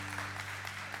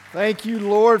Thank you,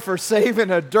 Lord, for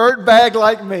saving a dirtbag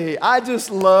like me. I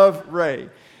just love Ray.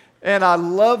 And I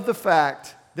love the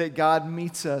fact that God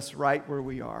meets us right where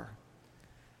we are.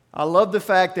 I love the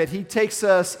fact that He takes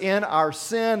us in our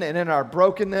sin and in our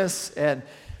brokenness, and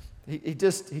He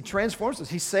transforms us.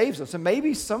 He saves us. And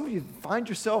maybe some of you find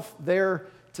yourself there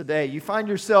today. You find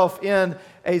yourself in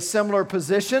a similar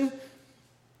position.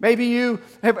 Maybe you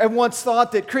have once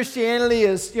thought that Christianity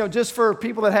is, just for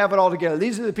people that have it all together.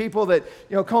 These are the people that,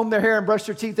 comb their hair and brush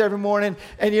their teeth every morning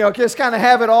and, just kind of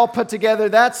have it all put together.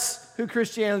 That's who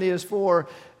Christianity is for.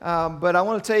 But I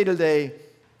want to tell you today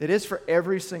that it's for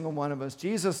every single one of us.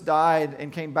 Jesus died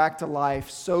and came back to life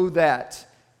so that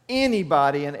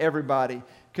anybody and everybody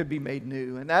could be made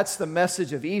new. And that's the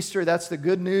message of Easter. That's the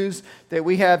good news that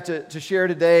we have to share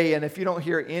today. And if you don't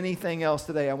hear anything else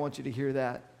today, I want you to hear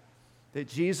that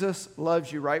Jesus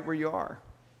loves you right where you are.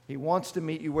 He wants to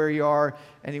meet you where you are,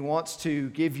 and He wants to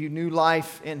give you new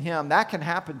life in Him. That can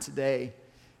happen today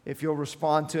if you'll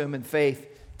respond to Him in faith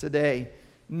today.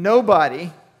 Nobody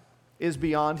is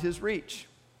beyond His reach.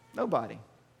 Nobody.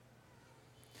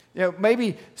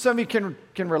 Maybe some of you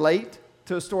can relate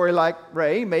to a story like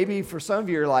Ray. Maybe for some of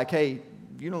you, you're like, hey,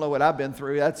 you don't know what I've been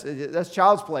through. That's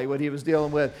child's play, what he was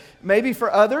dealing with. Maybe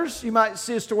for others, you might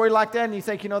see a story like that and you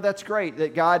think, that's great,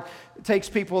 that God takes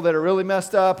people that are really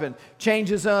messed up and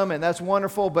changes them, and that's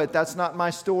wonderful, but that's not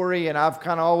my story, and I've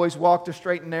kind of always walked a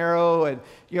straight and narrow, and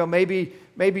maybe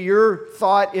your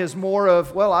thought is more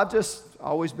of, well, I've just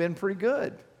always been pretty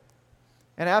good.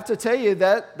 And I have to tell you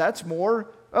that's more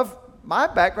of my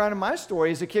background and my story.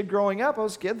 As a kid growing up, I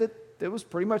was a kid that was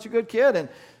pretty much a good kid and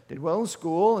did well in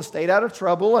school and stayed out of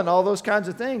trouble and all those kinds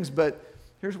of things. But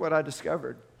here's what I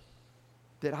discovered,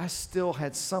 that I still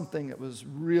had something that was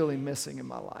really missing in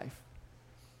my life.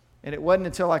 And it wasn't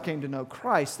until I came to know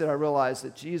Christ that I realized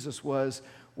that Jesus was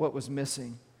what was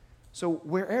missing. So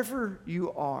wherever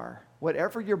you are,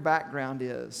 whatever your background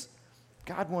is,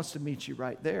 God wants to meet you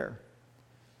right there.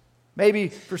 Maybe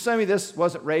for some of you, this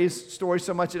wasn't Ray's story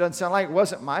so much, it doesn't sound like it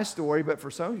wasn't my story, but for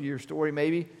some of you, your story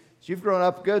maybe you've grown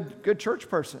up a good church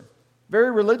person, very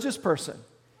religious person.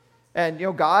 And,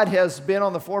 God has been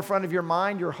on the forefront of your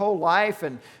mind your whole life,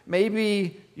 and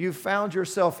maybe you've found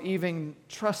yourself even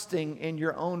trusting in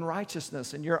your own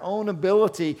righteousness and your own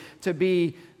ability to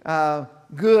be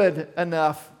good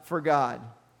enough for God.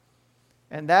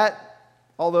 And that,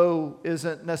 although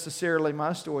isn't necessarily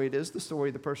my story, it is the story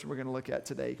of the person we're going to look at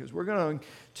today, because we're going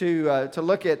to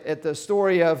look at the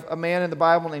story of a man in the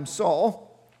Bible named Saul.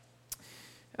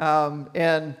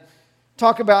 And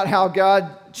talk about how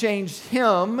God changed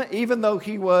him, even though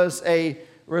he was a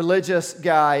religious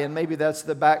guy. And maybe that's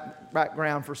the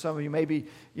background for some of you. Maybe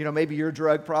your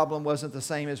drug problem wasn't the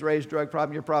same as Ray's drug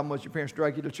problem. Your problem was your parents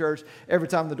drug you to church every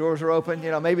time the doors are open.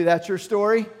 Maybe that's your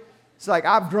story. It's like,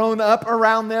 I've grown up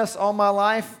around this all my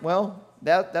life. Well,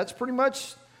 that's pretty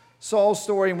much Saul's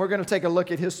story, and we're going to take a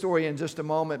look at his story in just a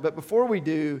moment. But before we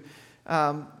do,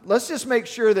 let's just make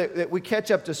sure that we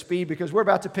catch up to speed, because we're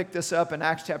about to pick this up in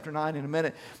Acts chapter 9 in a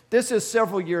minute. This is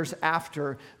several years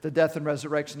after the death and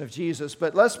resurrection of Jesus,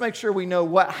 but let's make sure we know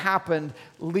what happened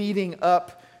leading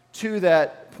up to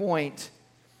that point.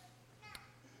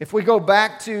 If we go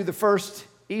back to the first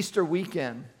Easter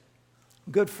weekend,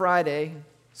 Good Friday,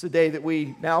 it's a day that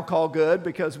we now call good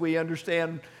because we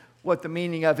understand what the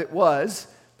meaning of it was,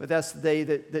 but that's the day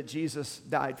that Jesus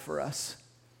died for us.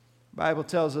 The Bible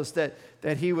tells us that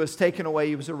he was taken away,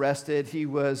 he was arrested, he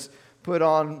was put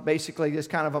on basically this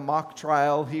kind of a mock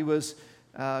trial, he was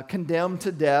condemned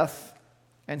to death,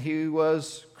 and he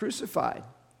was crucified,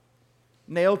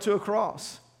 nailed to a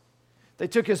cross. They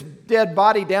took his dead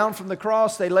body down from the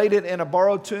cross, they laid it in a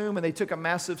borrowed tomb, and they took a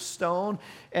massive stone,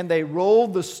 and they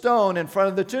rolled the stone in front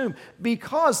of the tomb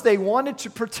because they wanted to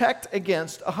protect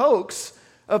against a hoax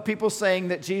of people saying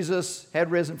that Jesus had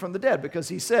risen from the dead, because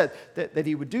he said that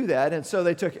he would do that. And so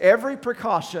they took every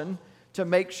precaution to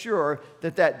make sure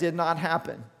that did not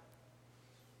happen.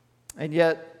 And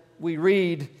yet we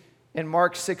read in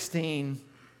Mark 16,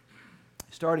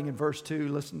 starting in verse 2,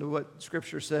 listen to what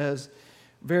Scripture says.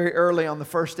 Very early on the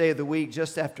first day of the week,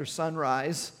 just after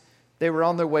sunrise, they were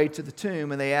on their way to the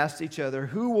tomb, and they asked each other,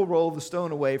 "Who will roll the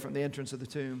stone away from the entrance of the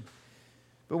tomb?"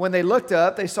 But when they looked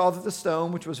up, they saw that the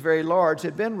stone, which was very large,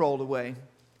 had been rolled away.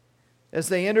 As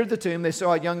they entered the tomb, they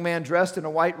saw a young man dressed in a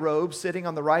white robe sitting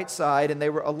on the right side, and they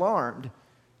were alarmed.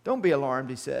 "Don't be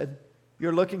alarmed," he said.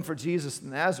 "You're looking for Jesus the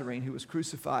Nazarene, who was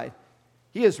crucified.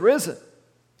 He is risen.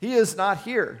 He is not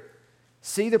here.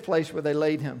 See the place where they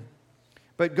laid him.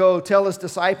 But go, tell his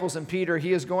disciples and Peter,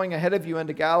 he is going ahead of you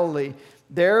into Galilee.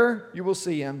 There you will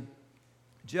see him,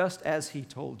 just as he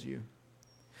told you."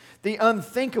 The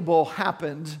unthinkable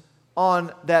happened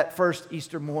on that first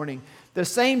Easter morning. The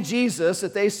same Jesus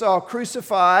that they saw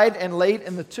crucified and laid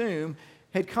in the tomb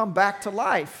had come back to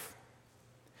life.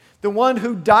 The one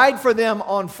who died for them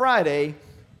on Friday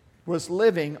was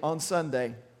living on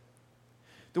Sunday.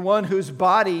 The one whose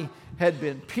body had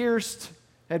been pierced,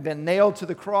 had been nailed to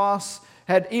the cross,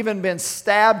 had even been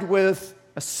stabbed with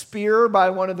a spear by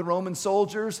one of the Roman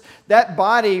soldiers. That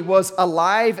body was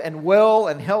alive and well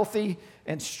and healthy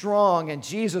and strong, and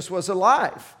Jesus was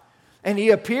alive. And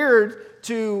he appeared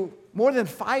to more than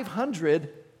 500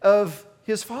 of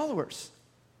his followers.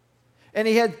 And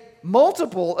he had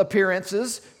multiple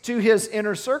appearances to his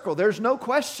inner circle. There's no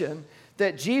question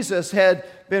that Jesus had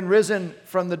been risen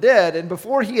from the dead. And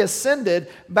before he ascended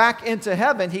back into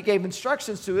heaven, he gave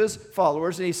instructions to his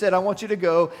followers. And he said, I want you to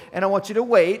go and I want you to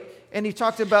wait. And he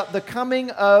talked about the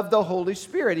coming of the Holy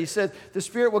Spirit. He said, the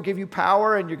Spirit will give you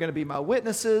power and you're going to be my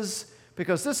witnesses.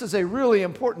 Because this is a really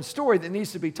important story that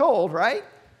needs to be told, right?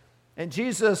 And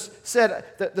Jesus said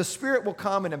that the Spirit will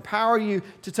come and empower you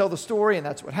to tell the story, and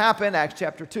that's what happened. Acts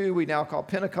chapter 2, we now call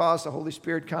Pentecost. The Holy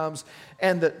Spirit comes,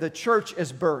 and the church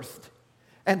is birthed.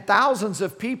 And thousands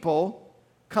of people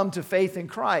come to faith in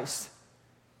Christ.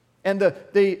 And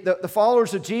the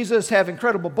followers of Jesus have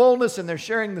incredible boldness, and they're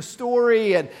sharing the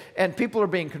story, and people are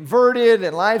being converted,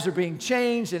 and lives are being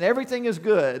changed, and everything is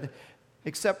good,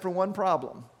 except for one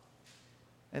problem.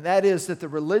 And that is that the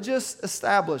religious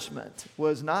establishment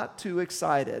was not too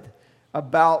excited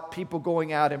about people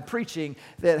going out and preaching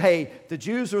that, hey, the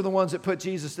Jews are the ones that put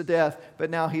Jesus to death, but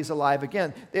now he's alive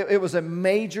again. It was a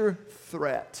major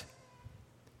threat.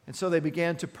 And so they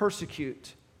began to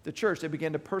persecute the church. They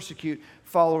began to persecute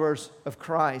followers of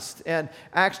Christ. And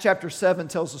Acts chapter 7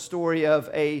 tells the story of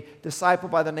a disciple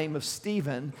by the name of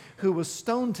Stephen who was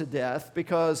stoned to death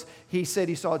because he said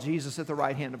he saw Jesus at the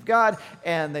right hand of God.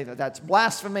 And they thought, that's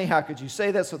blasphemy. How could you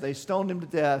say that? So they stoned him to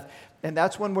death. And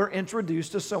that's when we're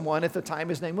introduced to someone. At the time,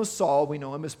 his name was Saul. We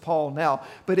know him as Paul now.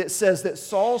 But it says that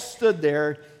Saul stood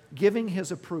there giving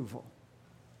his approval.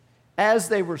 As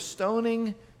they were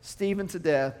stoning Stephen to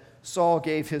death, Saul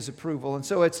gave his approval. And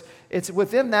so it's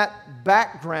within that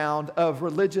background of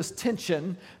religious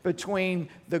tension between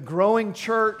the growing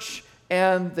church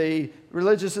and the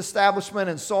religious establishment,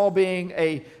 and Saul being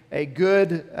a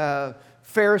good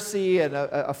Pharisee and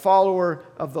a follower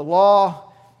of the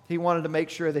law. He wanted to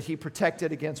make sure that he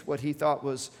protected against what he thought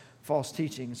was false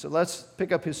teaching. So let's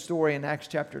pick up his story in Acts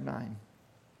chapter 9.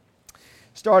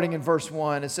 Starting in verse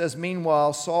 1, it says,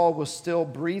 Meanwhile, Saul was still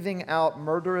breathing out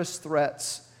murderous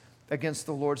threats against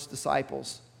the Lord's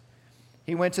disciples.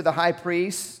 He went to the high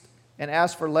priest and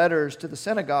asked for letters to the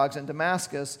synagogues in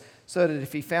Damascus, so that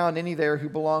if he found any there who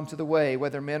belonged to the way,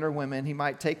 whether men or women, he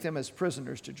might take them as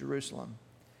prisoners to Jerusalem.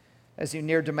 As he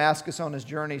neared Damascus on his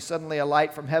journey, suddenly a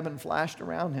light from heaven flashed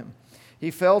around him. He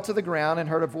fell to the ground and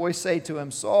heard a voice say to him,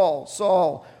 Saul,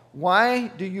 Saul, why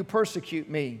do you persecute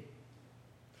me?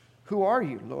 Who are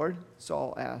you, Lord?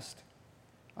 Saul asked.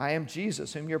 I am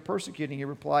Jesus, whom you're persecuting, he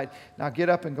replied. Now get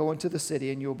up and go into the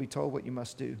city, and you will be told what you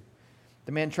must do.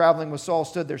 The men traveling with Saul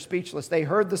stood there speechless. They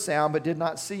heard the sound, but did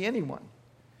not see anyone.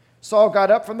 Saul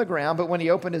got up from the ground, but when he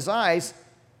opened his eyes,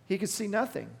 he could see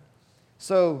nothing.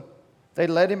 So they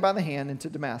led him by the hand into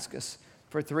Damascus.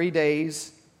 For 3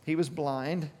 days he was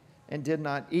blind and did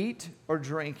not eat or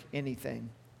drink anything.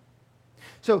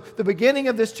 So the beginning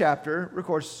of this chapter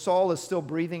records Saul is still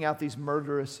breathing out these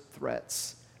murderous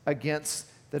threats against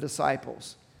the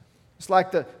disciples. It's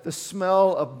like the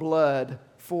smell of blood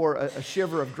for a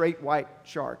shiver of great white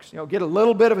sharks. You know, get a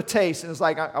little bit of a taste and it's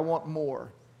like, I want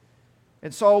more.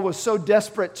 And Saul was so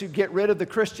desperate to get rid of the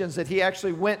Christians that he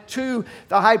actually went to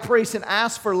the high priest and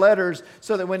asked for letters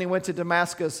so that when he went to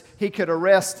Damascus, he could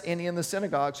arrest any in the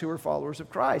synagogues who were followers of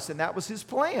Christ. And that was his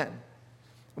plan.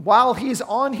 While he's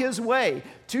on his way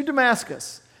to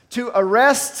Damascus to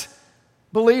arrest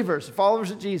believers, followers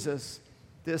of Jesus,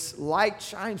 this light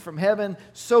shines from heaven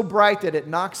so bright that it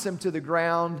knocks him to the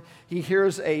ground. He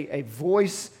hears a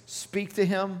voice speak to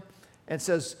him and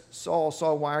says, Saul,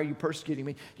 Saul, why are you persecuting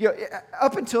me? You know,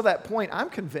 up until that point, I'm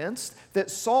convinced that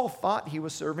Saul thought he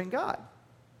was serving God.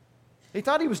 He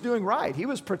thought he was doing right. He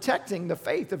was protecting the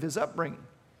faith of his upbringing.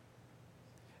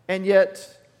 And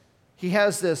yet, he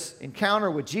has this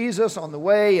encounter with Jesus on the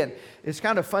way, and it's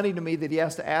kind of funny to me that he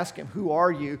has to ask him, who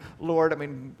are you, Lord? I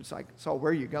mean, it's like, Saul,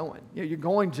 where are you going? You know, you're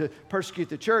going to persecute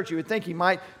the church. You would think he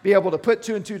might be able to put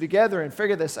two and two together and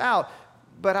figure this out.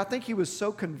 But I think he was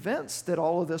so convinced that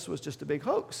all of this was just a big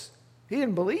hoax. He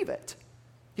didn't believe it.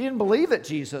 He didn't believe that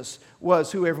Jesus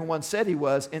was who everyone said he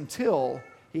was until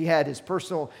He had his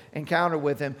personal encounter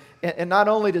with him. And not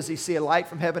only does he see a light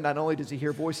from heaven, not only does he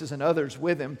hear voices and others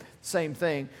with him, same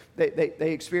thing.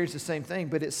 They experienced the same thing.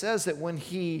 But it says that when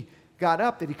he got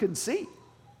up that he couldn't see.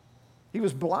 He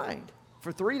was blind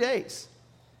for 3 days.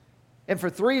 And for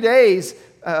 3 days,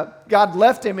 God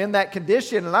left him in that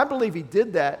condition. And I believe he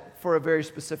did that for a very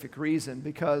specific reason,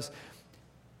 because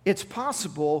it's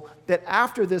possible that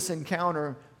after this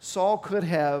encounter, Saul could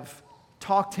have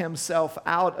talked himself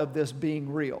out of this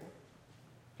being real.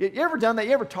 You ever done that?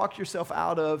 You ever talk yourself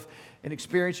out of an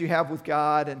experience you have with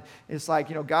God? And it's like,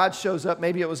 God shows up.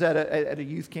 Maybe it was at a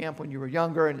youth camp when you were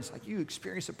younger, and it's like you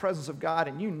experienced the presence of God,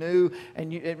 and you knew,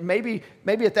 and maybe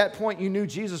at that point you knew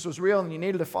Jesus was real and you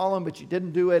needed to follow him, but you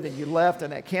didn't do it, and you left,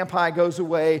 and that camp high goes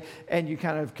away, and you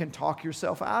kind of can talk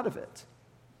yourself out of it.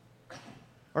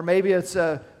 Or maybe it's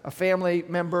a family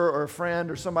member or a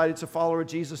friend or somebody that's a follower of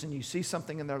Jesus, and you see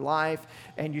something in their life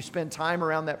and you spend time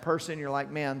around that person. You're like,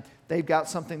 man, they've got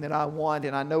something that I want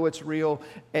and I know it's real,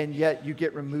 and yet you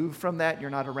get removed from that. You're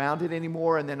not around it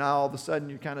anymore, and then all of a sudden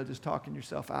you're kind of just talking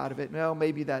yourself out of it. No,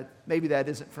 maybe that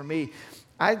isn't for me.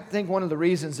 I think one of the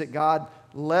reasons that God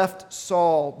left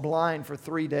Saul blind for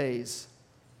 3 days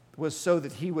was so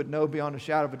that he would know beyond a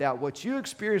shadow of a doubt what you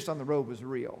experienced on the road was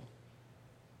real.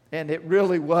 And it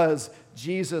really was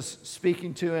Jesus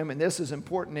speaking to him, and this is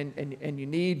important, and you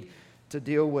need to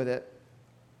deal with it.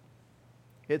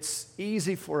 It's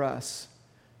easy for us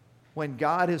when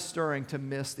God is stirring to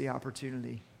miss the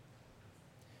opportunity.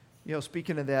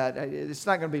 Speaking of that, it's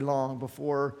not going to be long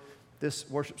before this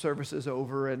worship service is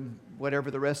over and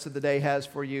whatever the rest of the day has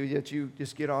for you, that you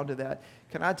just get onto that.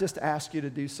 Can I just ask you to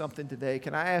do something today?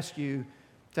 Can I ask you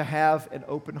to have an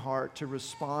open heart to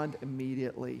respond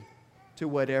immediately to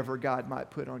whatever God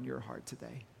might put on your heart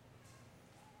today?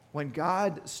 When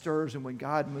God stirs and when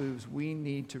God moves, we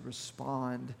need to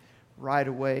respond right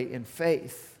away in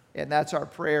faith. And that's our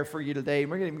prayer for you today.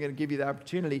 And we're even going to give you the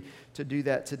opportunity to do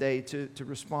that today, to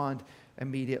respond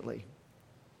immediately.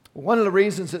 One of the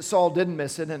reasons that Saul didn't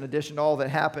miss it, in addition to all that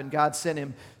happened, God sent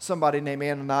him somebody named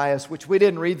Ananias, which we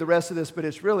didn't read the rest of this, but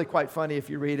it's really quite funny if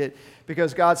you read it,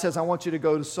 because God says, I want you to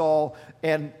go to Saul,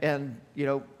 and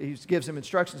he gives him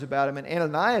instructions about him. And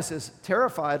Ananias is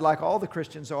terrified, like all the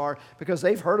Christians are, because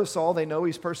they've heard of Saul, they know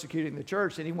he's persecuting the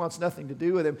church, and he wants nothing to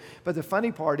do with him. But the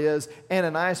funny part is,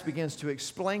 Ananias begins to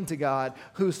explain to God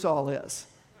who Saul is.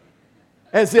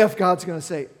 As if God's going to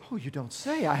say, oh, you don't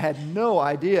say, I had no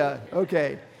idea.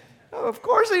 Okay. Of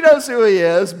course he knows who he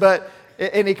is,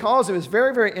 and he calls him. It's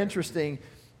very, very interesting.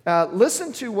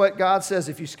 Listen to what God says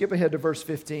if you skip ahead to verse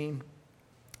 15.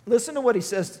 Listen to what he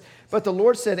says. But the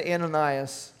Lord said to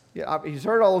Ananias, he's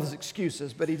heard all of his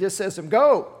excuses, but he just says to him,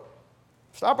 go.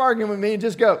 Stop arguing with me and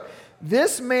just go.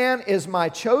 This man is my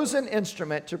chosen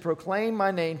instrument to proclaim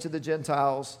my name to the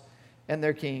Gentiles and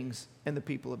their kings and the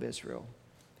people of Israel.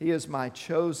 He is my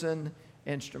chosen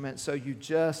instrument, so you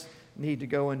just need to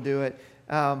go and do it.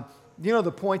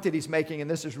 The point that he's making, and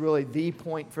this is really the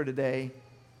point for today,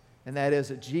 and that is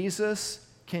that Jesus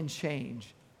can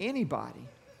change anybody.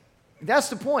 That's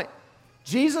the point.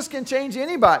 Jesus can change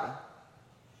anybody.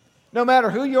 No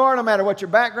matter who you are, no matter what your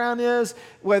background is,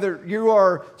 whether you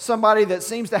are somebody that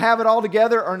seems to have it all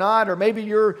together or not, or maybe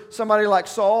you're somebody like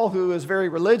Saul who is very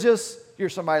religious, you're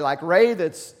somebody like Ray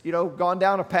that's, gone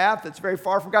down a path that's very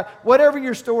far from God. Whatever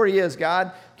your story is,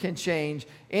 God can change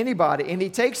anybody. And he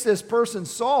takes this person,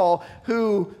 Saul,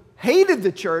 who hated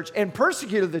the church and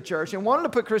persecuted the church and wanted to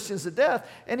put Christians to death,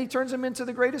 and he turns him into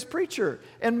the greatest preacher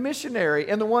and missionary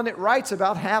and the one that writes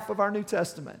about half of our New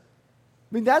Testament.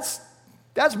 I mean, that's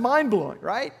mind-blowing,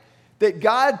 right? That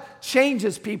God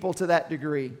changes people to that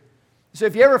degree. So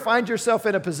if you ever find yourself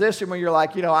in a position where you're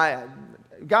like,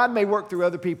 God may work through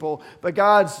other people, but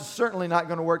God's certainly not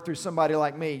going to work through somebody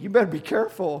like me, you better be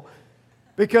careful,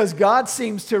 because God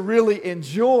seems to really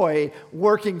enjoy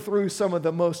working through some of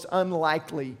the most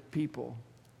unlikely people.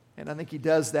 And I think he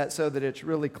does that so that it's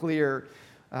really clear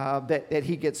that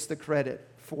he gets the credit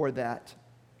for that.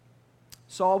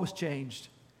 Saul was changed.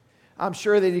 I'm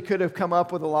sure that he could have come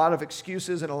up with a lot of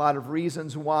excuses and a lot of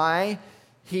reasons why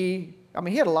he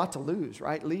had a lot to lose,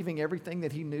 right? Leaving everything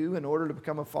that he knew in order to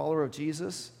become a follower of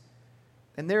Jesus.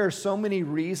 And there are so many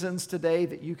reasons today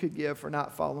that you could give for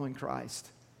not following Christ.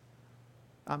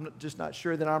 I'm just not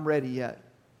sure that I'm ready yet.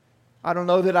 I don't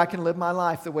know that I can live my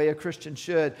life the way a Christian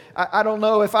should. I don't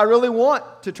know if I really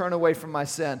want to turn away from my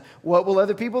sin. What will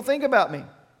other people think about me?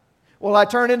 Will I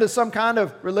turn into some kind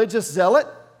of religious zealot?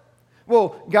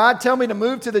 Will God tell me to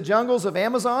move to the jungles of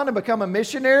Amazon and become a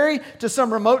missionary to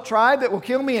some remote tribe that will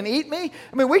kill me and eat me?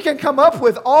 I mean, we can come up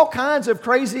with all kinds of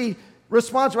crazy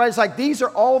responses, right? It's like these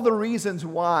are all the reasons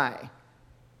why.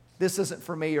 this isn't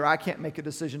for me, or I can't make a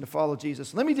decision to follow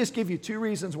Jesus. Let me just give you 2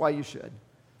 reasons why you should.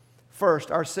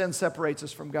 First, our sin separates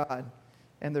us from God,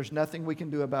 and there's nothing we can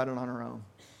do about it on our own.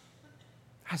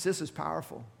 Guys, this is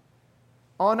powerful.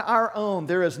 On our own,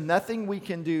 there is nothing we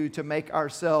can do to make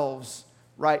ourselves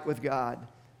right with God.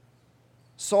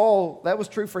 Saul, that was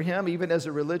true for him, even as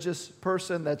a religious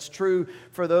person. That's true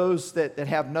for those that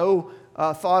have no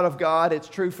thought of God. It's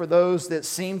true for those that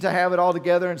seem to have it all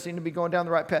together and seem to be going down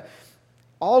the right path.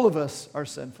 All of us are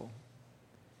sinful.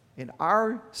 And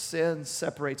our sin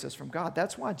separates us from God.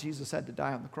 That's why Jesus had to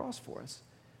die on the cross for us.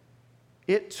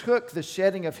 It took the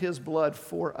shedding of his blood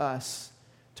for us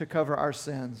to cover our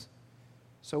sins.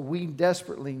 So we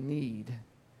desperately need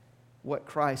what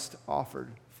Christ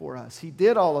offered for us. He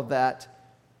did all of that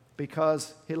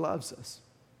because he loves us.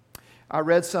 I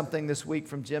read something this week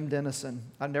from Jim Dennison.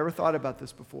 I never thought about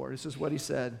this before. This is what he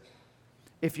said.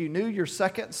 If you knew your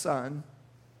second son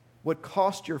would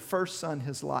cost your first son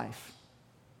his life,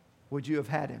 would you have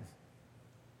had him?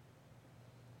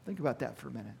 Think about that for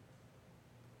a minute.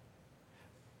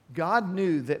 God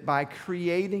knew that by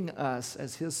creating us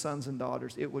as his sons and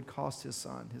daughters, it would cost his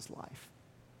son his life.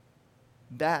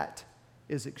 That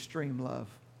is extreme love.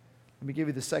 Let me give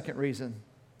you the second reason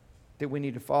that we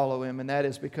need to follow him, and that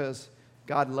is because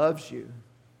God loves you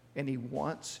and he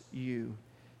wants you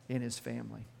in his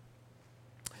family.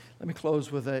 Let me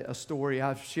close with a story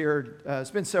I've shared.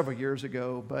 It's been several years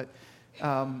ago, but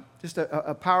just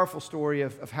a powerful story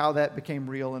of how that became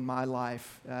real in my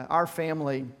life. Our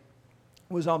family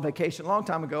was on vacation a long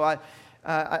time ago.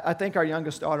 I think our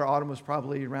youngest daughter, Autumn, was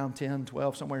probably around 10,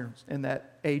 12, somewhere in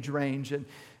that age range. And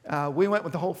we went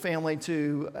with the whole family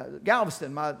to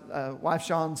Galveston. My wife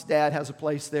Sean's dad has a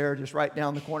place there just right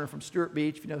down the corner from Stewart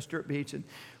Beach, if you know Stewart Beach. And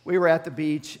we were at the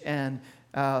beach, and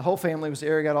the whole family was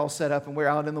there, got all set up, and we're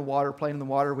out in the water, playing in the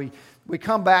water. We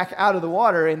come back out of the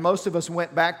water, and most of us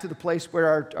went back to the place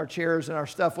where our chairs and our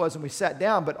stuff was, and we sat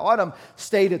down. But Autumn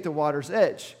stayed at the water's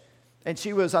edge. And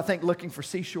she was, I think, looking for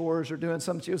seashores or doing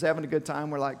something. She was having a good time.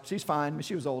 We're like, she's fine.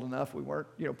 She was old enough. We weren't,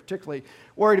 particularly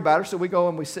worried about her. So we go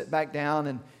and we sit back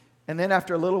down. And then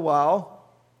after a little while,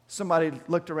 somebody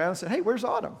looked around and said, hey, where's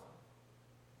Autumn?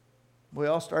 We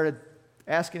all started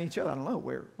asking each other, I don't know,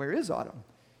 where is Autumn?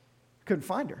 Couldn't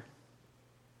find her.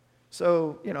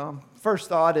 So, first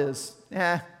thought is,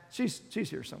 she's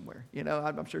here somewhere.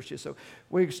 I'm sure she is. So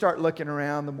we start looking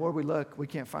around. The more we look, we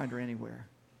can't find her anywhere.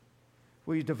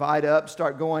 We divide up,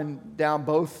 start going down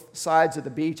both sides of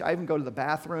the beach. I even go to the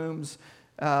bathrooms,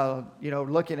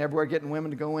 looking everywhere, getting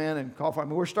women to go in and call for them.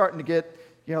 We're starting to get,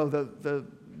 the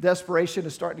desperation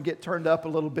is starting to get turned up a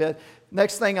little bit.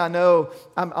 Next thing I know,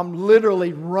 I'm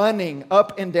literally running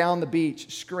up and down the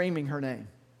beach, screaming her name.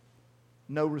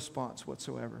 No response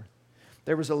whatsoever.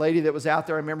 There was a lady that was out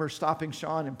there. I remember stopping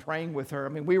Sean and praying with her.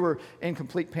 We were in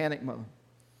complete panic mode.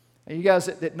 And you guys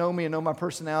that know me and know my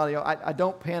personality, I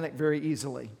don't panic very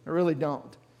easily. I really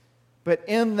don't. But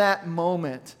in that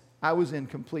moment, I was in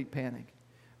complete panic.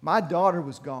 My daughter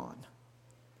was gone.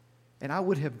 And I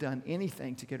would have done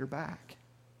anything to get her back.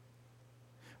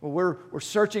 Well, we're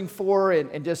searching for her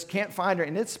and just can't find her.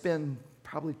 And it's been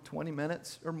probably 20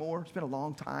 minutes or more. It's been a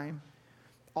long time.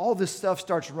 All this stuff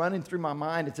starts running through my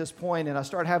mind at this point, and I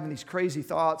start having these crazy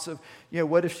thoughts of,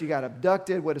 what if she got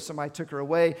abducted? What if somebody took her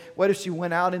away? What if she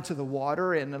went out into the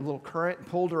water and a little current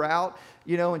pulled her out,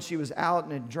 and she was out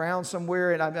and drowned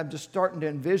somewhere? And I'm just starting to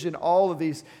envision all of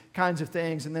these kinds of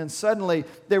things. And then suddenly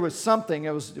there was something,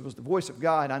 it was the voice of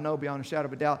God, I know beyond a shadow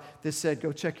of a doubt, that said,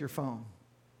 go check your phone.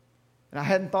 And I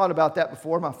hadn't thought about that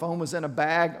before. My phone was in a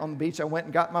bag on the beach. I went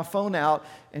and got my phone out,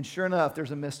 and sure enough,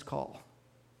 there's a missed call.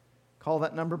 Call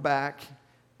that number back,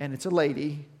 and it's a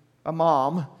lady, a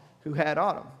mom, who had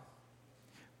Autumn.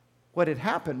 What had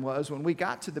happened was when we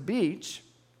got to the beach,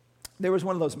 there was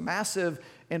one of those massive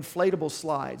inflatable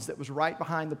slides that was right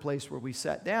behind the place where we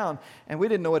sat down, and we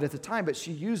didn't know it at the time, but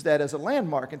she used that as a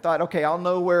landmark and thought, okay, I'll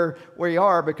know where you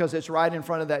are because it's right in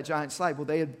front of that giant slide. Well,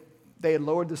 they had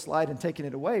lowered the slide and taken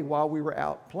it away while we were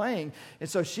out playing, and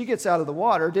so she gets out of the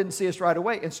water, didn't see us right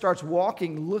away, and starts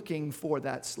walking looking for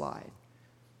that slide.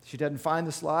 She doesn't find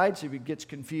the slide. She gets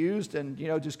confused and,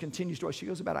 just continues to walk. She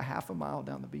goes about a half a mile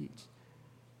down the beach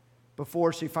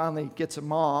before she finally gets a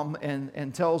mom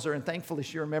and tells her. And thankfully,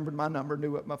 she remembered my number,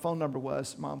 knew what my phone number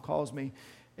was. Mom calls me,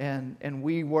 and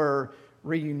we were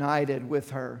reunited with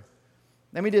her.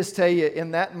 Let me just tell you, in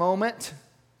that moment,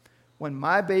 when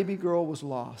my baby girl was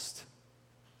lost,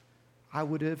 I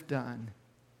would have done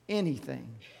anything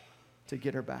to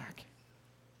get her back.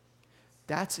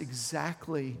 That's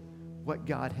exactly what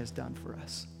God has done for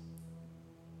us.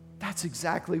 That's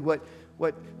exactly what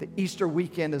the Easter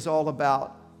weekend is all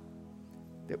about.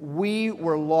 that we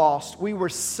were lost. We were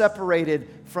separated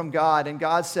from God. And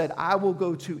God said, I will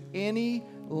go to any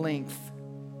length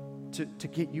to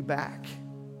get you back,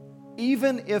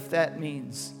 even if that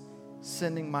means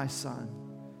sending my son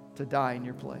to die in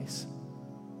your place.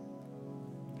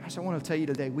 Guys, I want to tell you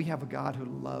today, we have a God who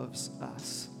loves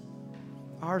us.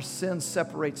 Our sin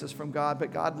separates us from God,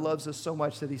 but God loves us so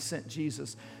much that He sent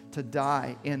Jesus to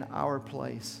die in our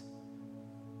place.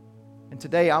 And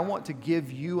today I want to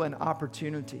give you an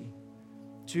opportunity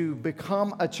to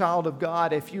become a child of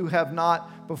God if you have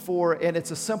not before. And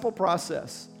it's a simple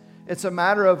process. It's a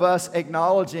matter of us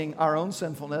acknowledging our own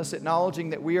sinfulness,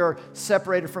 acknowledging that we are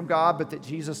separated from God, but that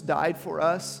Jesus died for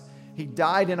us. He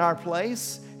died in our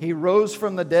place. He rose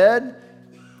from the dead.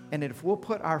 And if we'll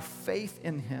put our faith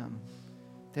in Him,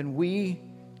 then we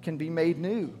can be made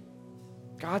new.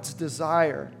 God's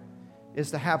desire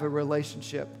is to have a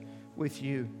relationship with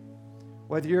you.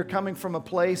 Whether you're coming from a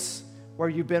place where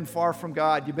you've been far from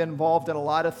God, you've been involved in a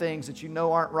lot of things that you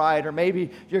know aren't right, or maybe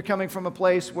you're coming from a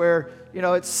place where,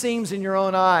 it seems in your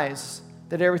own eyes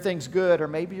that everything's good, or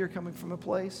maybe you're coming from a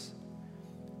place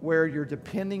where you're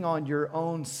depending on your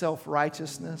own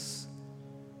self-righteousness.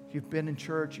 You've been in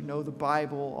church, you know the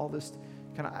Bible, all this.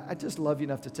 I just love you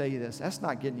enough to tell you this. That's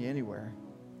not getting you anywhere.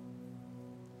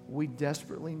 We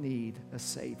desperately need a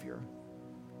Savior.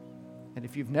 And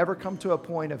if you've never come to a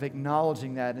point of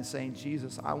acknowledging that and saying,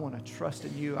 Jesus, I want to trust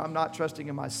in you. I'm not trusting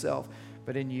in myself,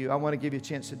 but in you. I want to give you a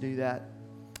chance to do that.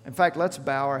 In fact, let's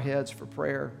bow our heads for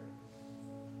prayer.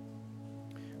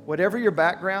 Whatever your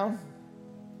background,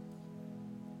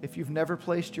 if you've never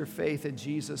placed your faith in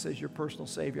Jesus as your personal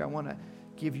Savior, I want to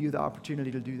give you the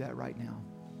opportunity to do that right now.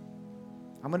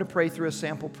 I'm going to pray through a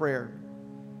sample prayer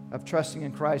of trusting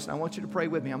in Christ. And I want you to pray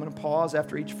with me. I'm going to pause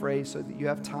after each phrase so that you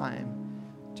have time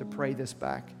to pray this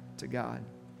back to God.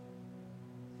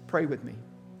 Pray with me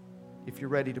if you're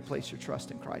ready to place your trust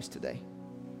in Christ today.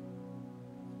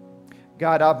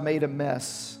 God, I've made a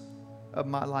mess of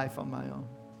my life on my own.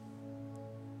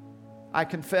 I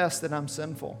confess that I'm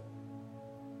sinful.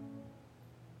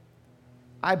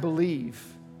 I believe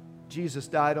Jesus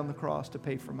died on the cross to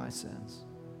pay for my sins.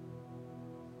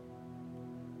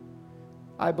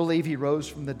 I believe He rose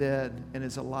from the dead and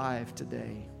is alive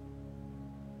today.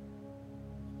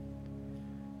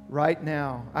 Right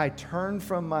now, I turn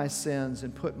from my sins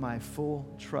and put my full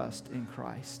trust in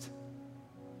Christ.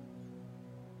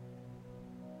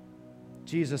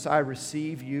 Jesus, I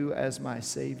receive you as my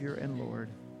Savior and Lord.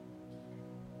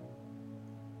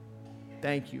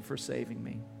 Thank you for saving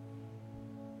me.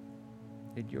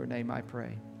 In your name I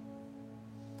pray.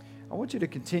 I want you to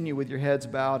continue with your heads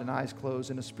bowed and eyes closed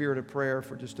in a spirit of prayer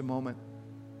for just a moment.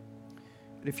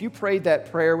 And if you prayed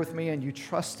that prayer with me and you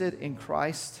trusted in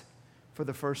Christ for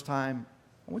the first time,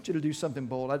 I want you to do something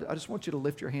bold. I just want you to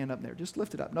lift your hand up there. Just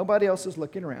lift it up. Nobody else is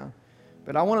looking around.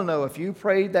 But I want to know if you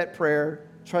prayed that prayer,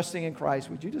 trusting in Christ,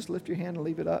 would you just lift your hand and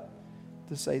leave it up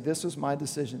to say, this is my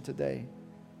decision today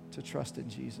to trust in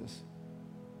Jesus.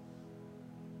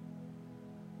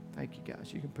 Thank you,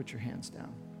 guys. You can put your hands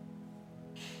down.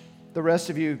 The rest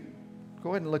of you,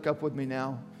 go ahead and look up with me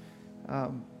now.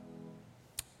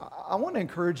 I want to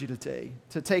encourage you today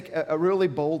to take a really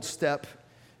bold step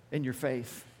in your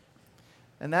faith.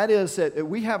 And that is that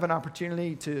we have an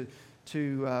opportunity to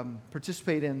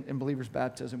participate in believers'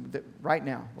 baptism right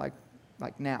now, like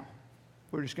now.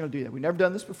 We're just going to do that. We've never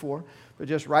done this before, but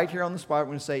just right here on the spot,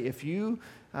 we're going to say, if you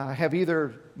have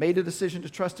either made a decision to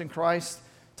trust in Christ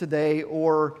today,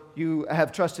 or you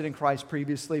have trusted in Christ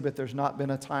previously, but there's not been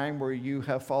a time where you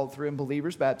have followed through in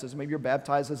believers' baptism. Maybe you're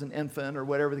baptized as an infant or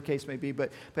whatever the case may be,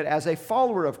 but as a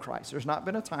follower of Christ, there's not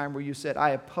been a time where you said, I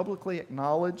have publicly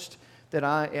acknowledged that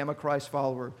I am a Christ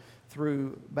follower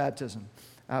through baptism.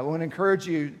 I want to encourage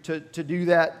you to do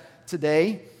that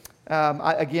today.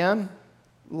 Again,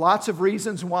 lots of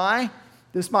reasons why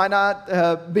this might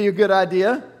not be a good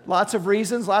idea. Lots of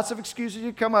reasons, lots of excuses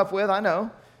you come up with, I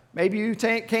know. Maybe you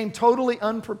came totally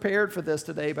unprepared for this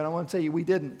today, but I want to tell you, we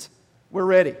didn't. We're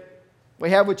ready. We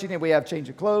have what you need. We have change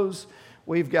of clothes.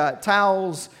 We've got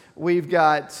towels. We've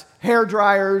got hair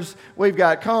dryers. We've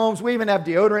got combs. We even have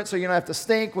deodorant so you don't have to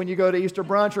stink when you go to Easter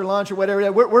brunch or lunch or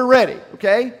whatever. We're ready,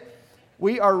 okay?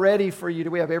 We are ready for you.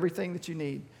 We have everything that you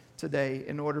need today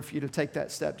in order for you to take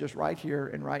that step just right here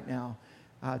and right now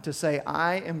to say,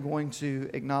 I am going to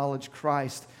acknowledge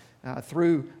Christ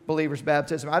through believers'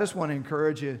 baptism. I just want to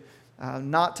encourage you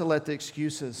not to let the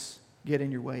excuses get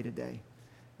in your way today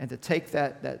and to take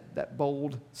that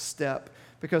bold step,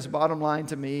 because the bottom line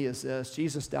to me is this: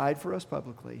 Jesus died for us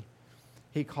publicly.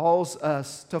 He calls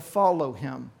us to follow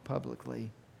Him publicly,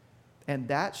 and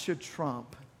that should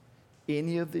trump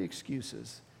any of the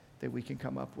excuses that we can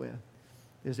come up with,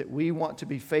 is that we want to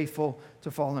be faithful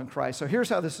to follow in Christ. So here's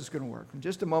how this is going to work. In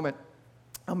just a moment,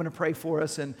 I'm going to pray for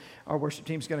us, and our worship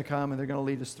team's going to come, and they're going to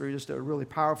lead us through just a really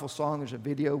powerful song. There's a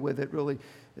video with it, really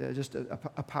just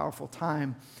a powerful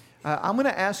time. I'm going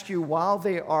to ask you, while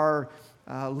they are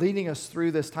leading us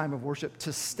through this time of worship,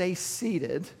 to stay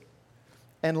seated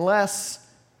unless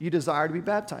you desire to be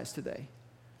baptized today.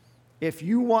 If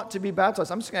you want to be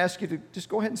baptized, I'm just going to ask you to just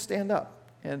go ahead and stand up.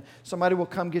 And somebody will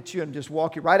come get you and just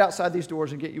walk you right outside these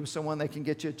doors and get you with someone. They can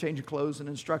get you a change of clothes and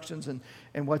instructions and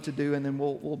what to do. And then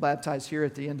we'll baptize here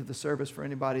at the end of the service for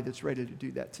anybody that's ready to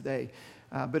do that today.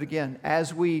 But again,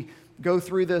 as we go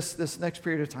through this next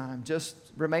period of time, just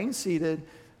remain seated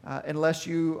unless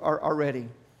you are ready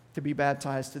to be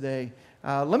baptized today.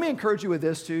 Let me encourage you with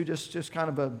this too, just kind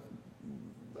of a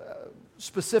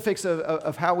specifics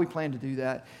of how we plan to do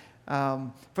that.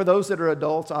 For those that are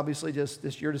adults, obviously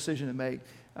just your decision to make.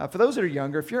 For those that are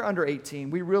younger, if you're under 18,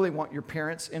 we really want your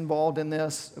parents involved in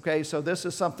this. Okay, so this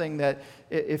is something that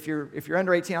if you're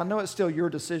under 18, I know it's still your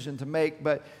decision to make,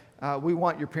 but we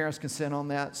want your parents' consent on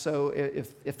that. So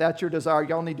if that's your desire,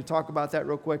 y'all need to talk about that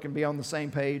real quick and be on the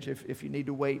same page. If you need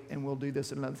to wait, and we'll do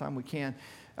this at another time we can.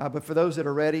 But for those that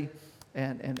are ready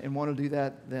and want to do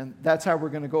that, then that's how we're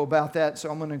going to go about that.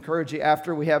 So I'm going to encourage you,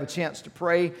 after we have a chance to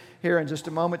pray here in just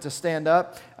a moment, to stand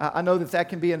up. I know that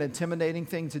can be an intimidating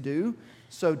thing to do,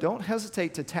 so don't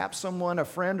hesitate to tap someone, a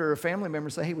friend or a family member,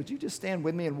 and say, hey, would you just stand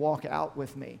with me and walk out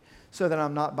with me so that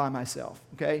I'm not by myself,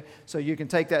 okay? So you can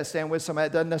take that stand with somebody.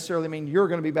 It doesn't necessarily mean you're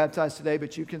going to be baptized today,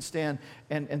 but you can stand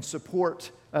and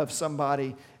support of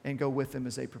somebody and go with them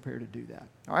as they prepare to do that.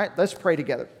 All right, let's pray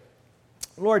together.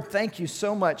 Lord, thank you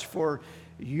so much for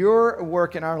your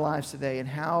work in our lives today and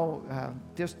how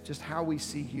just how we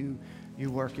see you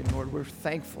working. Lord, we're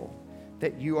thankful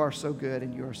that you are so good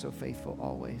and you are so faithful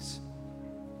always.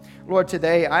 Lord,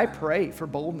 today I pray for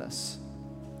boldness.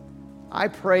 I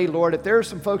pray, Lord, if there are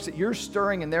some folks that you're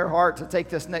stirring in their heart to take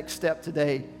this next step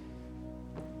today,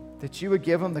 that you would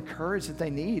give them the courage that they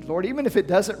need. Lord, even if it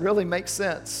doesn't really make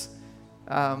sense,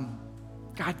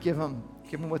 God, give them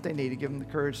what they need, to give them the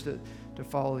courage to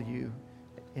follow you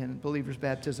in believer's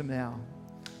baptism now.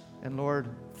 And Lord,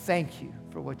 thank you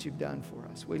for what you've done for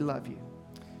us. We love you.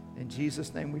 In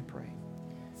Jesus' name we pray.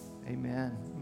 Amen.